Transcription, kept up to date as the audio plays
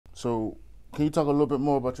So, can you talk a little bit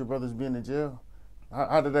more about your brothers being in jail?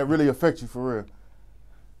 How did that really affect you for real?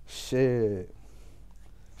 Shit.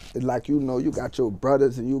 It's like, you know, you got your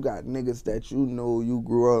brothers and you got niggas that you know you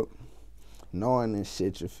grew up knowing and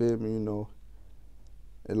shit, you feel me, you know.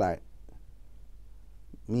 It's like,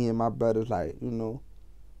 me and my brothers, like, you know,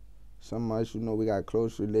 so much, you know, we got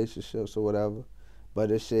close relationships or whatever. But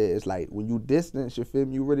this shit, it's like, when you distance, you feel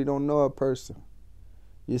me, you really don't know a person.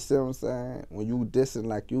 You see what I'm saying? When you distant,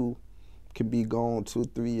 like, you can be gone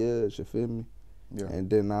 2-3 years, you feel me? Yeah. And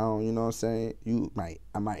then I don't, you know what I'm saying?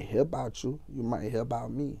 I might hear about you, you might hear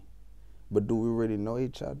about me. But do we really know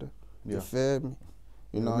each other? Yeah. You feel me?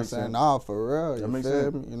 You know what I'm saying? Sense. Nah, for real, That you makes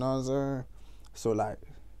feel sense. me? You know what I'm saying? So, like,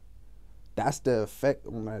 that's the effect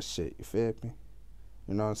on that shit, you feel me?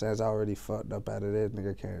 You know what I'm saying? It's already fucked up out of there.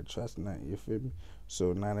 Nigga can't trust nothing, you feel me?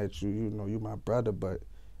 So now that you know, you my brother, but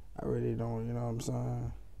I really don't, you know what I'm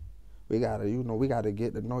saying? We gotta, you know, we gotta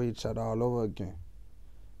get to know each other all over again.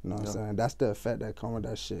 You know what I'm saying? That's the effect that come with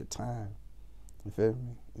that shit, time. You feel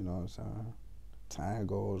me? You know what I'm saying? Time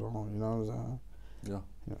goes on, you know what I'm saying?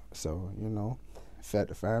 Yeah. So, you know, affect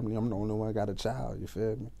the family. I'm the only one got a child, you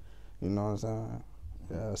feel me? You know what I'm saying?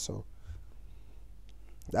 Yeah, so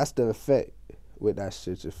that's the effect with that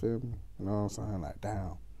shit, you feel me? You know what I'm saying? Like,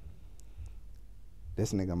 damn.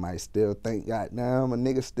 This nigga might still think, goddamn, a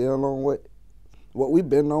nigga still on what we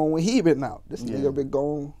been on when he been out. This nigga been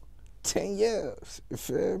gone 10 years, you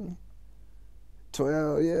feel me?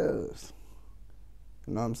 12 years.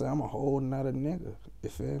 You know what I'm saying? I'm a whole nother nigga, you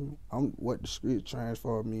feel me? I'm what the street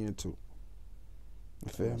transformed me into.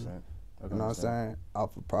 You feel me? You know what I'm saying?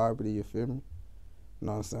 Off of property, you feel me? You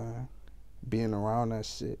know what I'm saying? Being around that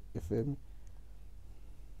shit, you feel me?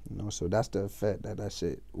 You know, so that's the effect that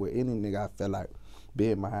shit, with any nigga, I feel like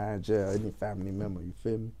being behind jail, any family member, you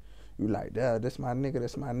feel me? You like, yeah, this my nigga,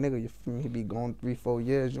 you feel me? He be gone 3-4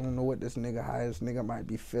 years, you don't know what this nigga, how this nigga might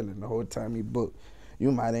be feeling the whole time he booked.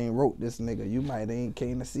 You might ain't wrote this nigga, you might ain't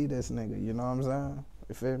came to see this nigga, you know what I'm saying?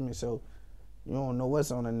 You feel me? So, you don't know what's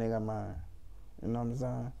on a nigga mind, you know what I'm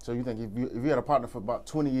saying? So you think if you had a partner for about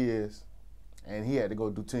 20 years and he had to go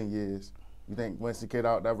do 10 years, you think once he get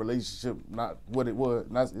out, that relationship, not what it was,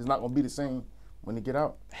 it's not gonna be the same when he get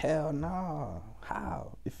out? Hell no.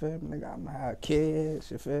 How? You feel me, nigga? I might have kids,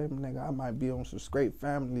 you feel me, nigga? I might be on some straight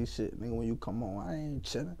family shit, nigga, when you come on. I ain't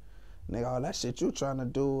chillin'. Nigga, all that shit you trying to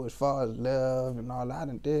do as far as love and all that, I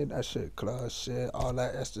done did that shit, club shit, all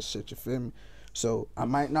that extra shit, you feel me? So I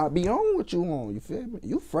might not be on what you on, you feel me?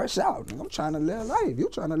 You fresh out, nigga. I'm trying to live life. You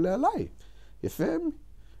trying to live life. You feel me?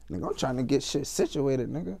 Nigga, I'm trying to get shit situated,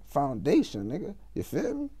 nigga. Foundation, nigga. You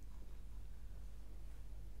feel me?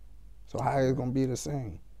 So how it gonna be the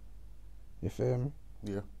same? You feel me?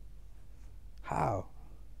 Yeah. How?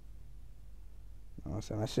 You know what I'm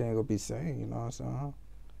saying? That shit ain't gonna be the same, you know what I'm saying?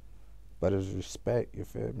 But it's respect, you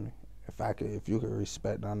feel me? If you can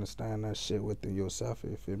respect and understand that shit within yourself,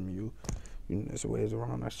 you feel me? You there's ways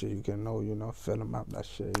around that shit you can know, you know, fill them up, that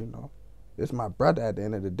shit, you know. It's my brother at the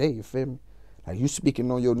end of the day, you feel me? Like, you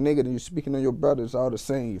speaking on your nigga and you speaking on your brother, it's all the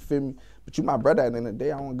same, you feel me? But you my brother at the end of the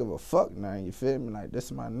day, I don't give a fuck now, you feel me? Like,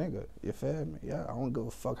 this my nigga, you feel me? Yeah, I don't give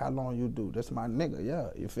a fuck how long you do. This my nigga, yeah,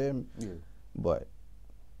 you feel me? Yeah. But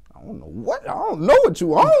I don't know what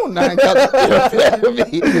you on now, you feel me?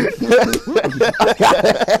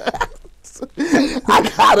 I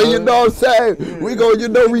gotta, you know what I'm saying? We gon', you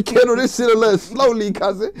know, rekindle this shit a little slowly,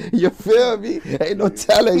 cousin. You feel me? Ain't no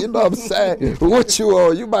telling, you know what I'm saying? What you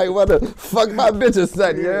on? You might wanna fuck my bitch or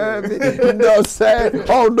something, you hear me? You know what I'm saying? I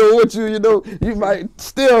don't know what you know, you might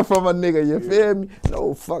steal from a nigga, you feel me?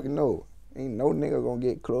 No, fuck no. Ain't no nigga gonna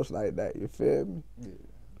get close like that, you feel me? Yeah.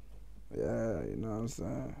 Yeah, you know what I'm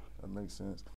saying? That makes sense.